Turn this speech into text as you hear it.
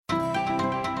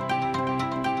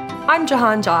I'm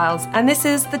Jahan Giles, and this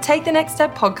is the Take the Next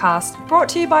Step podcast, brought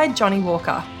to you by Johnny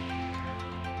Walker.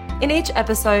 In each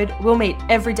episode, we'll meet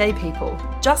everyday people,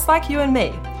 just like you and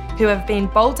me, who have been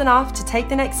bold enough to take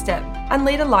the next step and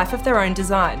lead a life of their own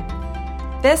design.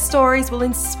 Their stories will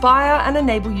inspire and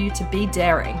enable you to be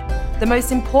daring. The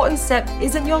most important step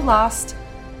isn't your last,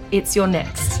 it's your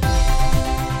next.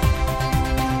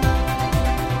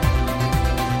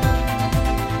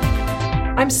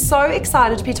 I'm so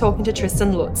excited to be talking to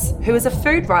Tristan Lutz, who is a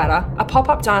food writer, a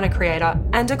pop-up diner creator,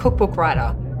 and a cookbook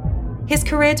writer. His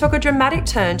career took a dramatic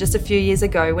turn just a few years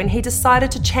ago when he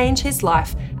decided to change his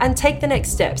life and take the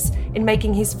next steps in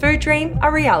making his food dream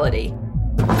a reality.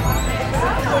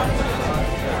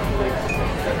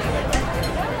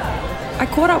 I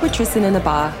caught up with Tristan in the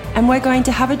bar, and we're going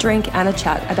to have a drink and a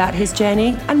chat about his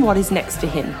journey and what is next for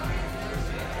him.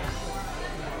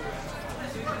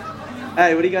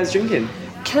 Hey, what are you guys drinking?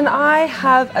 Can I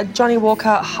have a Johnny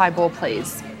Walker highball,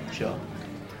 please? Sure.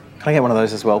 Can I get one of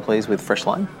those as well, please, with fresh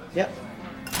lime? Yep.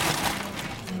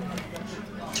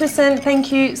 Tristan,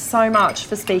 thank you so much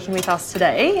for speaking with us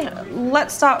today.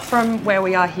 Let's start from where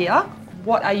we are here.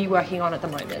 What are you working on at the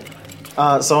moment?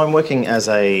 So I'm working as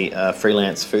a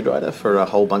freelance food writer for a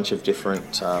whole bunch of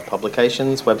different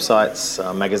publications, websites,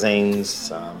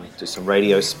 magazines, do some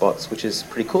radio spots, which is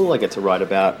pretty cool. I get to write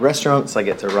about restaurants, I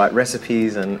get to write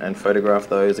recipes and photograph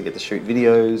those, I get to shoot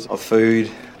videos of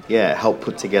food, help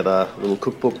put together little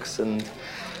cookbooks and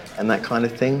that kind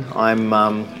of thing.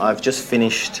 I've just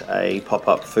finished a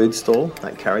pop-up food stall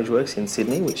at Carriageworks in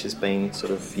Sydney, which has been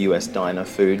sort of US diner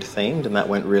food themed, and that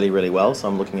went really, really well. So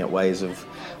I'm looking at ways of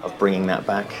bringing that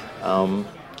back.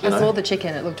 I saw the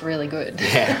chicken; it looked really good.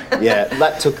 Yeah.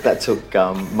 That took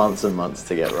months and months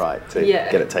to get right, to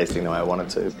get it tasting the way I wanted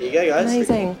to. There you go, guys.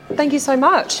 Amazing. Thank you so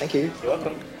much. Thank you. You're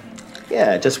welcome.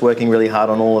 Yeah, just working really hard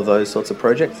on all of those sorts of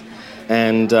projects.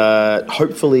 And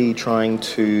hopefully trying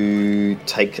to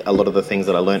take a lot of the things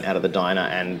that I learned out of the diner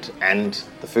and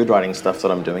the food writing stuff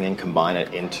that I'm doing and combine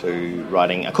it into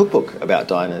writing a cookbook about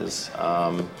diners,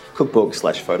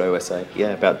 cookbook/photo essay,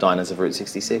 about diners of Route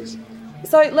 66.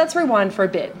 So let's rewind for a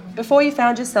bit. Before you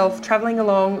found yourself travelling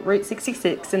along Route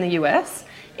 66 in the US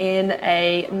in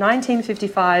a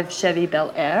 1955 Chevy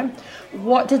Bel Air,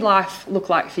 what did life look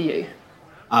like for you?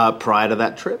 Prior to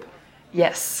that trip?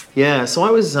 Yes. Yeah, so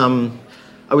I was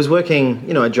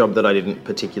working, a job that I didn't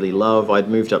particularly love. I'd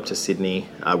moved up to Sydney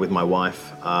with my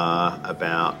wife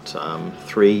about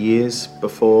 3 years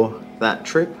before that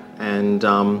trip, and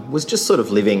was just sort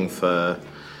of living for,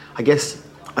 I guess,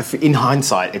 in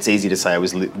hindsight, it's easy to say I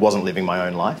wasn't living my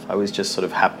own life. I was just sort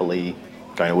of happily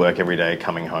going to work every day,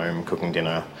 coming home, cooking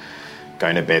dinner,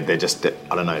 going to bed.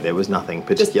 There was nothing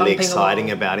particularly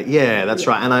exciting about it. Yeah, that's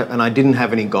right. And I didn't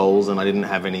have any goals, and I didn't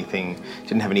have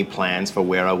any plans for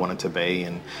where I wanted to be.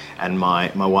 And my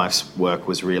wife's work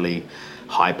was really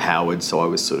high powered, so I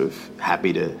was sort of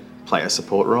happy to play a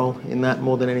support role in that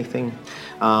more than anything.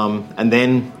 And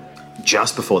then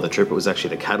just before the trip, it was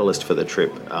actually the catalyst for the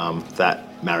trip,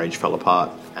 that marriage fell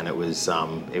apart, and it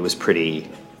was pretty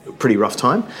rough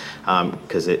time,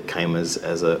 because it came as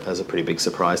a pretty big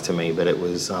surprise to me. But it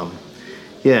was,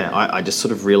 I just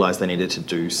sort of realised I needed to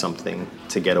do something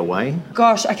to get away.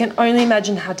 Gosh, I can only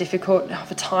imagine how difficult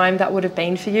of a time that would have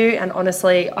been for you. And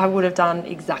honestly, I would have done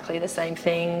exactly the same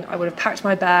thing. I would have packed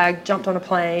my bag, jumped on a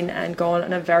plane and gone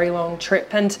on a very long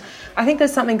trip. And I think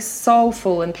there's something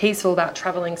soulful and peaceful about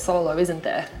travelling solo, isn't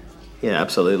there? Yeah,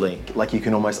 absolutely. Like, you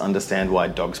can almost understand why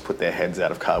dogs put their heads out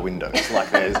of car windows.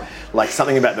 Like, there's like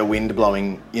something about the wind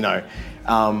blowing,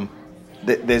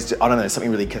 there's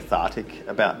something really cathartic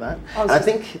about that.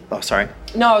 Sorry.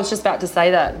 No, I was just about to say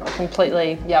that.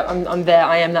 I'm there.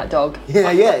 I am that dog.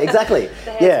 Yeah, exactly.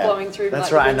 The hair's blowing through.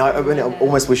 That's right. I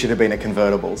almost wish it had been a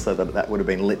convertible, so that would have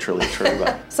been literally true.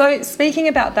 But. So, speaking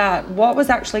about that, what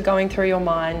was actually going through your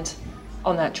mind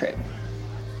on that trip?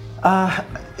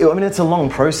 It's a long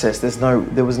process.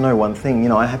 There was no one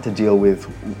thing. I had to deal with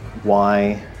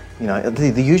why,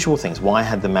 the usual things. Why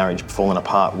had the marriage fallen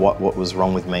apart? What was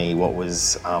wrong with me? What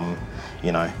was,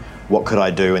 what could I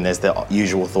do? And there's the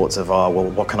usual thoughts of,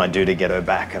 what can I do to get her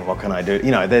back? And what can I do?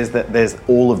 There's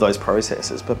all of those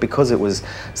processes. But because it was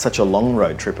such a long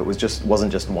road trip,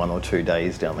 wasn't just 1 or 2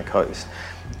 days down the coast.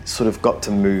 Sort of got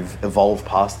to evolve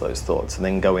past those thoughts and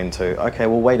then go into, okay,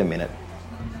 well, wait a minute.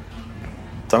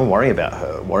 Don't worry about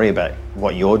her. Worry about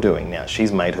what you're doing now.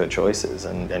 She's made her choices,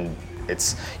 and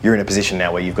you're in a position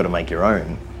now where you've got to make your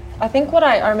own. I think what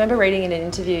I remember reading in an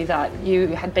interview that you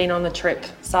had been on the trip,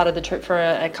 started the trip for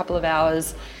a couple of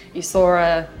hours, you saw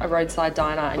a roadside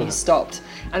diner and you stopped,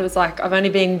 and it was like, I've only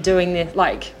been doing this,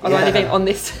 like, I've only been on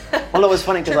this. Well, it was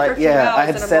funny because I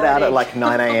had set out at like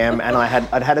 9 a.m. and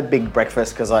I'd had a big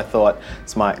breakfast because I thought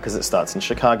because it starts in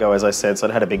Chicago, as I said, so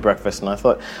I'd had a big breakfast and I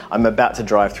thought I'm about to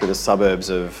drive through the suburbs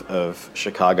of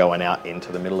Chicago and out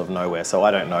into the middle of nowhere, so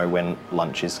I don't know when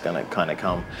lunch is going to kind of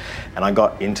come. And I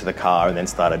got into the car and then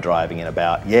started driving, and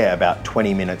about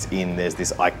 20 minutes in, there's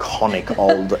this iconic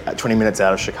old 20 minutes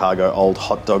out of Chicago old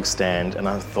hot dog stand, and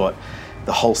I thought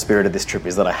the whole spirit of this trip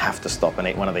is that I have to stop and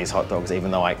eat one of these hot dogs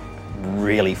even though I'm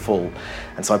really full.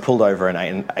 And so I pulled over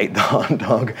and ate the hot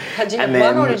dog. Had you had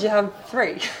one or did you have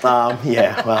three?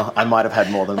 Yeah, well, I might have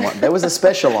had more than one. There was a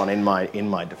special on in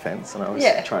my defence, and I was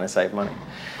trying to save money.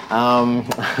 And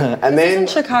then isn't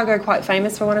Chicago quite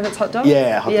famous for one of its hot dogs?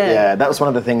 Yeah, that was one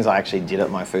of the things I actually did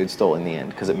at my food stall in the end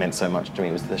because it meant so much to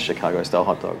me, was the Chicago style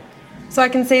hot dog. So I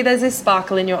can see there's this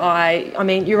sparkle in your eye. I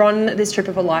mean, you're on this trip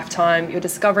of a lifetime, you're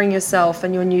discovering yourself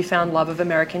and your newfound love of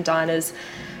American diners.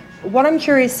 What I'm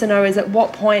curious to know is, at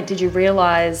what point did you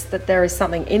realise that there is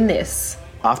something in this?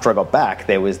 After I got back,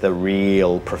 there was the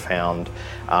real profound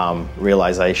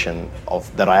realisation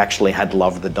of that I actually had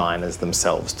loved the diners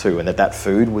themselves too, and that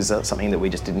food was something that we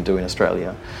just didn't do in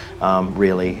Australia,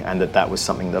 really, and that was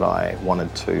something that I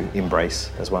wanted to embrace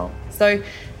as well. So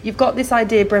you've got this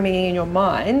idea brimming in your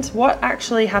mind. What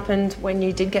actually happened when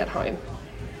you did get home?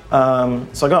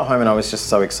 So I got home and I was just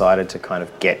so excited to kind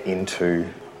of get into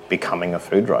becoming a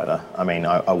food writer. I mean,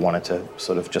 I wanted to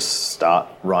sort of just start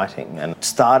writing, and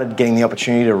started getting the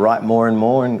opportunity to write more and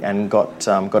more, and got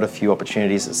a few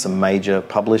opportunities at some major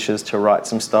publishers to write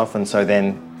some stuff, and so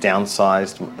then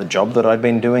downsized the job that I'd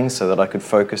been doing so that I could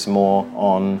focus more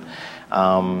on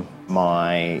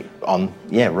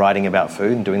writing about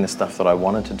food and doing the stuff that I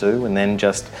wanted to do, and then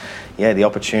just the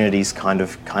opportunities kind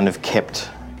of kept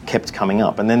coming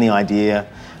up, and then the idea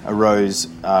arose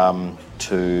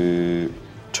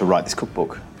to write this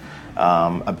cookbook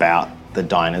about the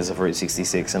diners of Route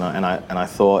 66, and I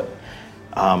thought,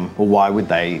 well, why would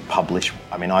they publish?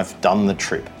 I mean, I've done the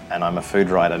trip and I'm a food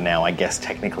writer now, I guess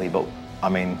technically, but I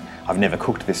mean, I've never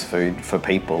cooked this food for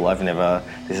people.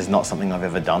 This is not something I've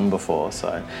ever done before.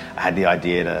 So I had the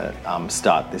idea to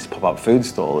start this pop-up food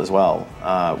stall as well,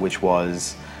 which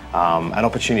was an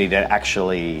opportunity to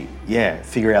actually,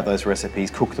 figure out those recipes,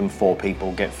 cook them for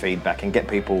people, get feedback, and get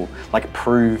people, like,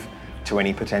 prove to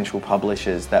any potential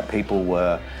publishers that people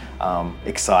were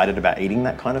excited about eating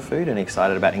that kind of food and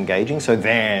excited about engaging. So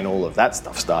then all of that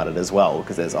stuff started as well,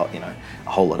 because there's a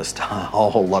whole lot of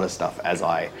stuff, as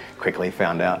I quickly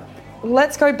found out.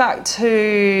 Let's go back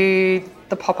to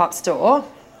the pop-up store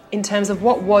in terms of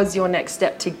what was your next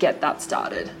step to get that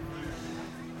started.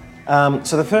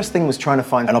 So the first thing was trying to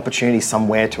find an opportunity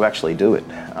somewhere to actually do it.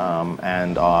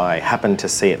 And I happened to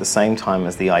see, at the same time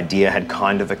as the idea had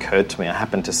kind of occurred to me, I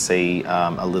happened to see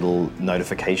a little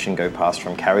notification go past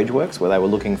from Carriageworks where they were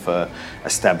looking for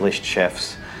established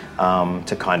chefs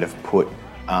to kind of put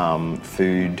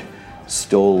food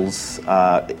stalls,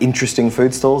 interesting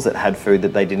food stalls that had food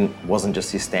that wasn't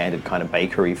just your standard kind of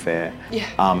bakery fare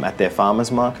at their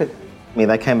farmers market. I mean,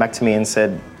 they came back to me and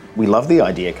said, we love the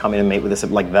idea, come in and meet with us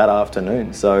like that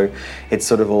afternoon. So it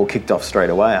sort of all kicked off straight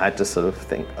away. I had to sort of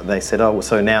think, they said,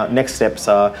 so now next steps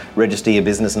are register your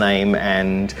business name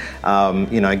and,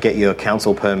 get your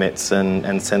council permits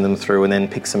and send them through and then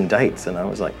pick some dates. And I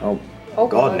was like, oh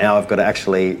God, now I've got to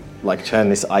actually turn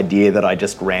this idea that I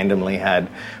just randomly had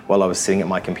while I was sitting at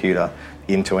my computer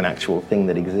into an actual thing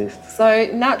that exists. So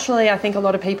naturally, I think a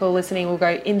lot of people listening will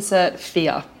go, insert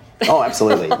fear. Oh,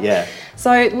 absolutely, yeah.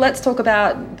 So let's talk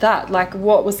about that. Like,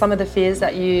 what were some of the fears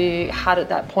that you had at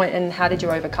that point and how did you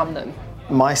overcome them?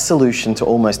 My solution to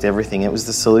almost everything, it was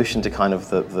the solution to kind of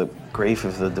the grief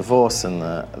of the divorce, and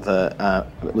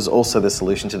it was also the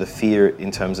solution to the fear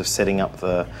in terms of setting up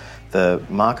the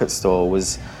market store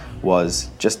was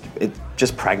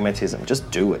just pragmatism.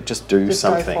 Just do it. Just do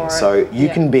something. So you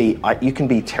can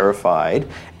be terrified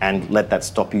and let that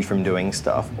stop you from doing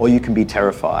stuff, or you can be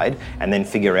terrified and then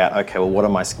figure out, okay, well, what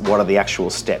are the actual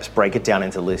steps? Break it down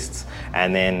into lists,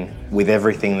 and then with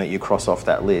everything that you cross off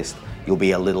that list, you'll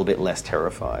be a little bit less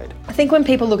terrified. I think when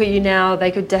people look at you now, they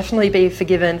could definitely be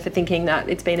forgiven for thinking that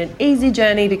it's been an easy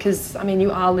journey because, I mean,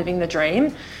 you are living the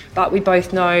dream. But we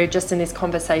both know just in this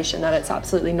conversation that it's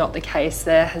absolutely not the case.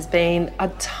 There has been a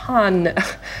ton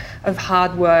of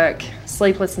hard work,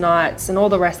 sleepless nights, and all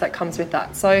the rest that comes with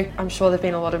that. So I'm sure there have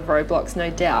been a lot of roadblocks, no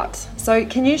doubt. So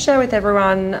can you share with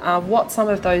everyone what some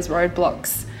of those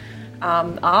roadblocks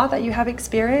are that you have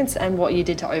experienced and what you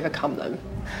did to overcome them?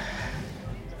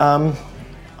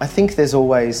 I think there's the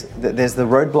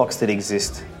roadblocks that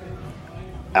exist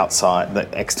outside,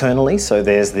 externally. So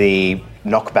there's the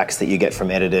knockbacks that you get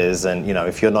from editors, and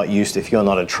if you're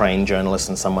not a trained journalist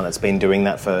and someone that's been doing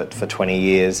that for 20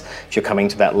 years, if you're coming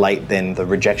to that late, then the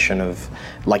rejection of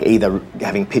either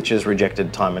having pictures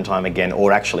rejected time and time again,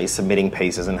 or actually submitting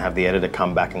pieces and have the editor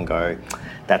come back and go,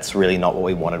 that's really not what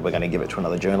we wanted, we're going to give it to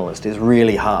another journalist, is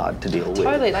really hard to deal with.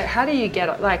 Totally. How do you get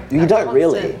it? You don't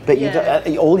really, but you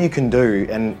don't, all you can do,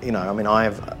 and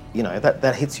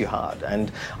that hits you hard.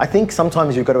 And I think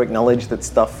sometimes you've got to acknowledge that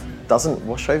stuff doesn't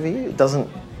wash over you. It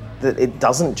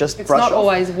doesn't just brush off. It's not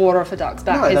always water off a duck's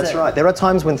back, is it? No, that's right. There are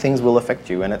times when things will affect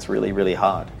you, and it's really, really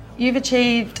hard. You've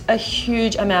achieved a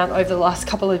huge amount over the last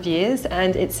couple of years,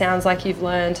 and it sounds like you've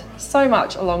learned so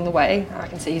much along the way. I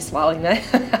can see you smiling there.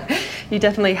 You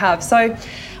definitely have. So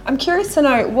I'm curious to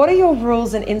know, what are your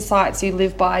rules and insights you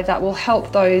live by that will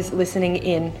help those listening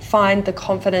in find the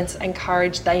confidence and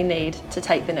courage they need to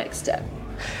take the next step?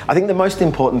 I think the most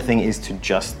important thing is to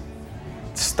just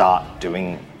start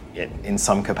doing it in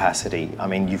some capacity. I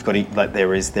mean, you've got to,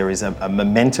 there is a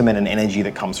momentum and an energy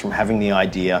that comes from having the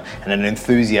idea, and an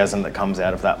enthusiasm that comes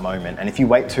out of that moment. And if you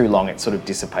wait too long, it sort of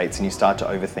dissipates and you start to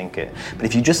overthink it. But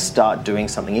if you just start doing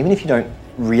something, even if you don't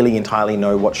really entirely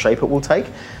know what shape it will take,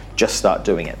 just start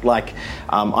doing it.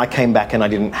 I came back and I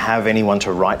didn't have anyone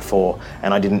to write for,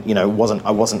 and I didn't, I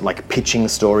wasn't pitching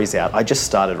stories out. I just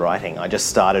started writing. I just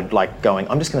started going,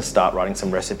 I'm just going to start writing some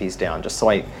recipes down just so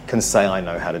I can say I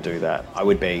know how to do that. I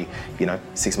would be,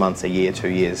 6 months, a year, 2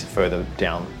 years further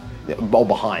down, or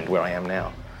behind where I am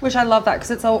now. Which I love that,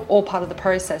 because it's all part of the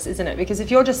process, isn't it? Because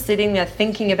if you're just sitting there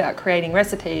thinking about creating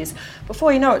recipes,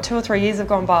 before you know it, 2 or 3 years have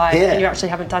gone by and you actually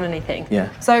haven't done anything. Yeah.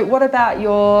 So what about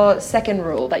your second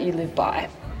rule that you live by?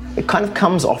 It kind of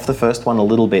comes off the first one a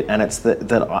little bit, and it's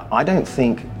that I don't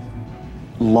think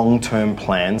long-term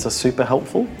plans are super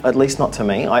helpful, at least not to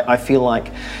me. I feel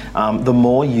like the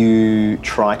more you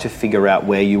try to figure out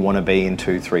where you want to be in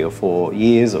 2, 3 or 4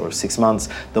 years or 6 months,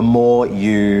 the more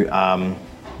you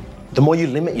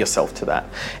limit yourself to that.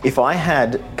 If I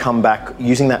had come back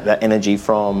using that energy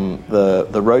from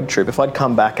the road trip, if I'd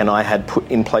come back and I had put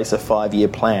in place a 5-year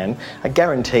plan, I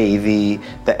guarantee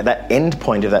that end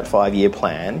point of that 5-year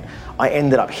plan, I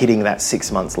ended up hitting that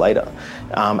 6 months later.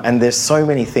 And there's so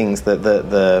many things, that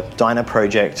the Diner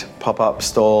Project pop-up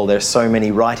stall, there's so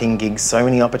many writing gigs, so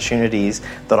many opportunities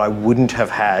that I wouldn't have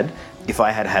had if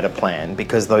I had had a plan,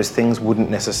 because those things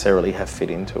wouldn't necessarily have fit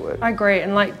into it. I agree,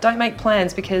 and don't make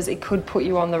plans, because it could put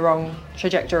you on the wrong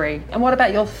trajectory. And what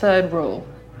about your third rule?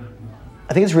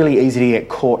 I think it's really easy to get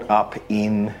caught up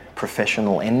in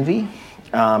professional envy.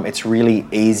 It's really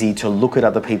easy to look at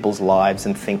other people's lives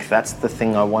and think that's the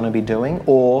thing I want to be doing,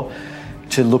 or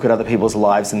to look at other people's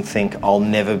lives and think I'll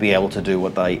never be able to do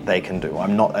what they can do.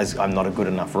 I'm not a good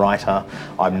enough writer.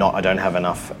 I don't have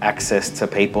enough access to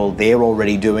people. They're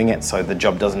already doing it, so the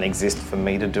job doesn't exist for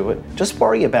me to do it. Just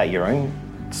worry about your own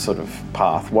sort of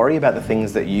path. Worry about the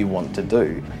things that you want to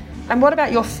do. And what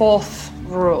about your fourth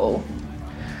rule?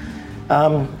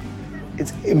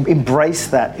 It's embrace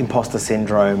that imposter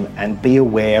syndrome and be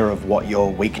aware of what your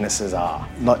weaknesses are.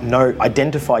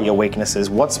 Identify your weaknesses.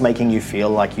 What's making you feel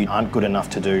like you aren't good enough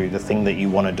to do the thing that you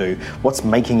want to do? What's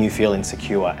making you feel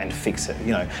insecure, and fix it.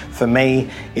 For me,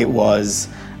 it was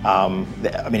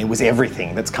it was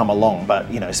everything that's come along, but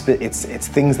it's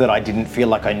things that I didn't feel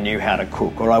like I knew how to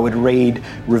cook, or I would read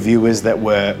reviewers that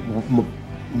were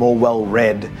more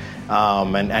well-read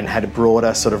and had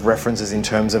broader sort of references in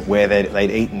terms of where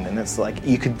they'd eaten. And it's like,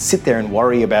 you could sit there and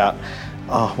worry about,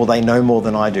 they know more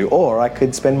than I do. Or I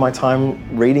could spend my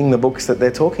time reading the books that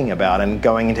they're talking about and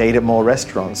going to eat at more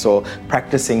restaurants, or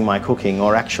practicing my cooking,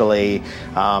 or actually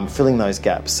filling those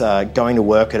gaps, going to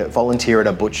work volunteer at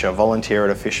a butcher, volunteer at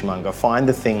a fishmonger. Find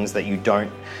the things that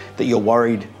you're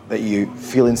worried, that you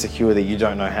feel insecure, that you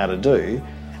don't know how to do,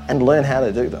 and learn how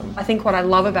to do them. I think what I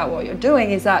love about what you're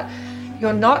doing is that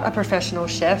you're not a professional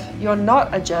chef, you're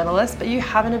not a journalist, but you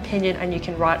have an opinion and you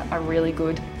can write a really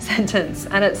good sentence.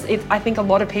 And I think a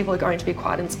lot of people are going to be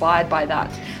quite inspired by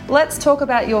that. Let's talk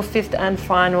about your fifth and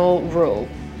final rule.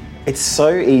 It's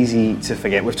so easy to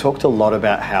forget. We've talked a lot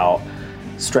about how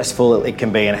stressful it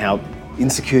can be and how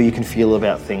insecure you can feel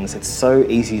about things. It's so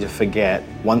easy to forget,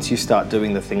 once you start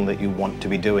doing the thing that you want to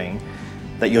be doing,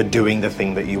 that you're doing the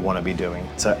thing that you want to be doing.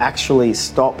 So actually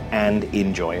stop and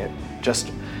enjoy it.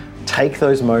 Just take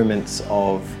those moments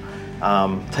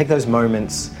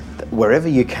wherever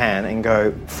you can and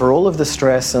go, for all of the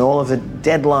stress and all of the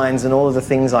deadlines and all of the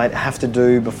things I have to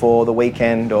do before the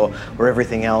weekend or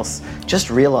everything else, just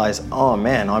realize, oh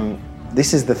man,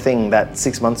 this is the thing that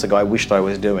 6 months ago I wished I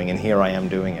was doing, and here I am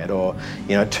doing it. Or,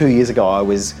 2 years ago I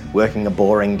was working a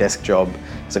boring desk job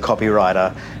as a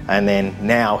copywriter, and then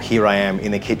now here I am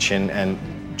in the kitchen and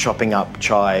chopping up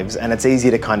chives. And it's easy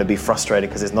to kind of be frustrated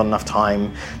because there's not enough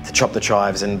time to chop the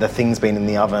chives, and the thing's been in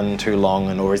the oven too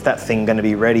long, or is that thing going to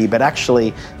be ready? But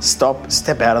actually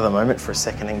step out of the moment for a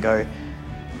second and go,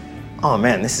 oh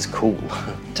man, this is cool.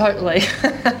 Totally.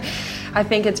 I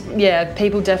think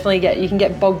people definitely you can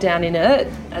get bogged down in it.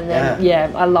 And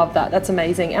then, I love that. That's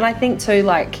amazing. And I think too,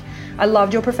 I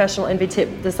loved your professional envy tip.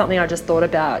 There's something I just thought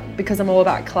about, because I'm all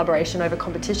about collaboration over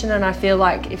competition. And I feel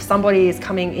like if somebody is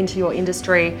coming into your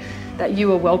industry, that you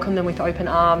will welcome them with open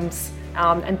arms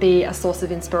and be a source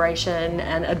of inspiration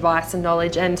and advice and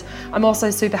knowledge. And I'm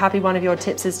also super happy one of your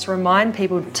tips is to remind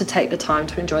people to take the time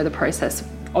to enjoy the process.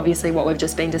 Obviously what we've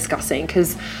just been discussing,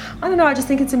 because I just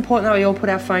think it's important that we all put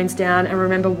our phones down and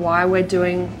remember why we're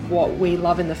doing what we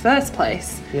love in the first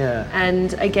place. Yeah.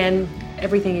 And again,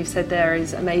 everything you've said there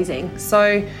is amazing.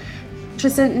 So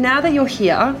Tristan, now that you're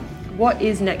here, what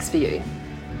is next for you?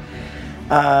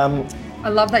 I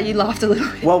love that you laughed a little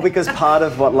bit. Well, because part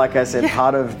of what, like I said,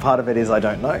 part of it is I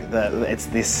don't know. It's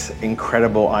this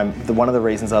incredible. One of the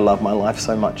reasons I love my life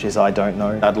so much is I don't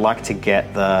know. I'd like to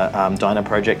get the Diner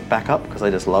Project back up, because I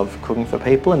just love cooking for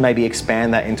people, and maybe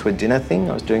expand that into a dinner thing.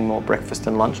 I was doing more breakfast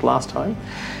and lunch last time,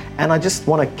 and I just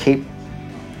want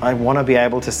to be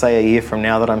able to say a year from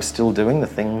now that I'm still doing the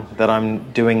thing that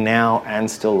I'm doing now and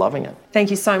still loving it. Thank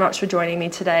you so much for joining me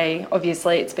today.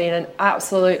 Obviously, it's been an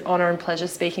absolute honour and pleasure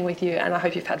speaking with you, and I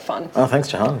hope you've had fun. Oh, thanks,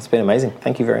 Jahan. It's been amazing.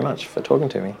 Thank you very much for talking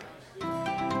to me.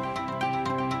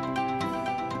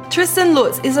 Tristan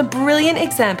Lutz is a brilliant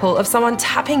example of someone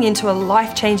tapping into a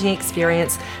life-changing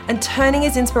experience and turning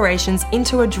his inspirations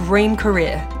into a dream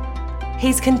career.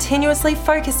 He's continuously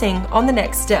focusing on the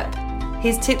next step.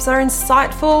 His tips are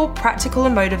insightful, practical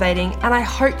and motivating, and I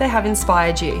hope they have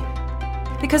inspired you.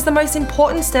 Because the most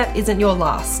important step isn't your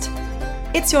last,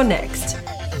 it's your next.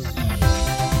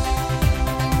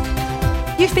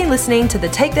 You've been listening to the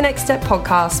Take the Next Step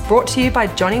podcast, brought to you by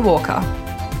Johnny Walker.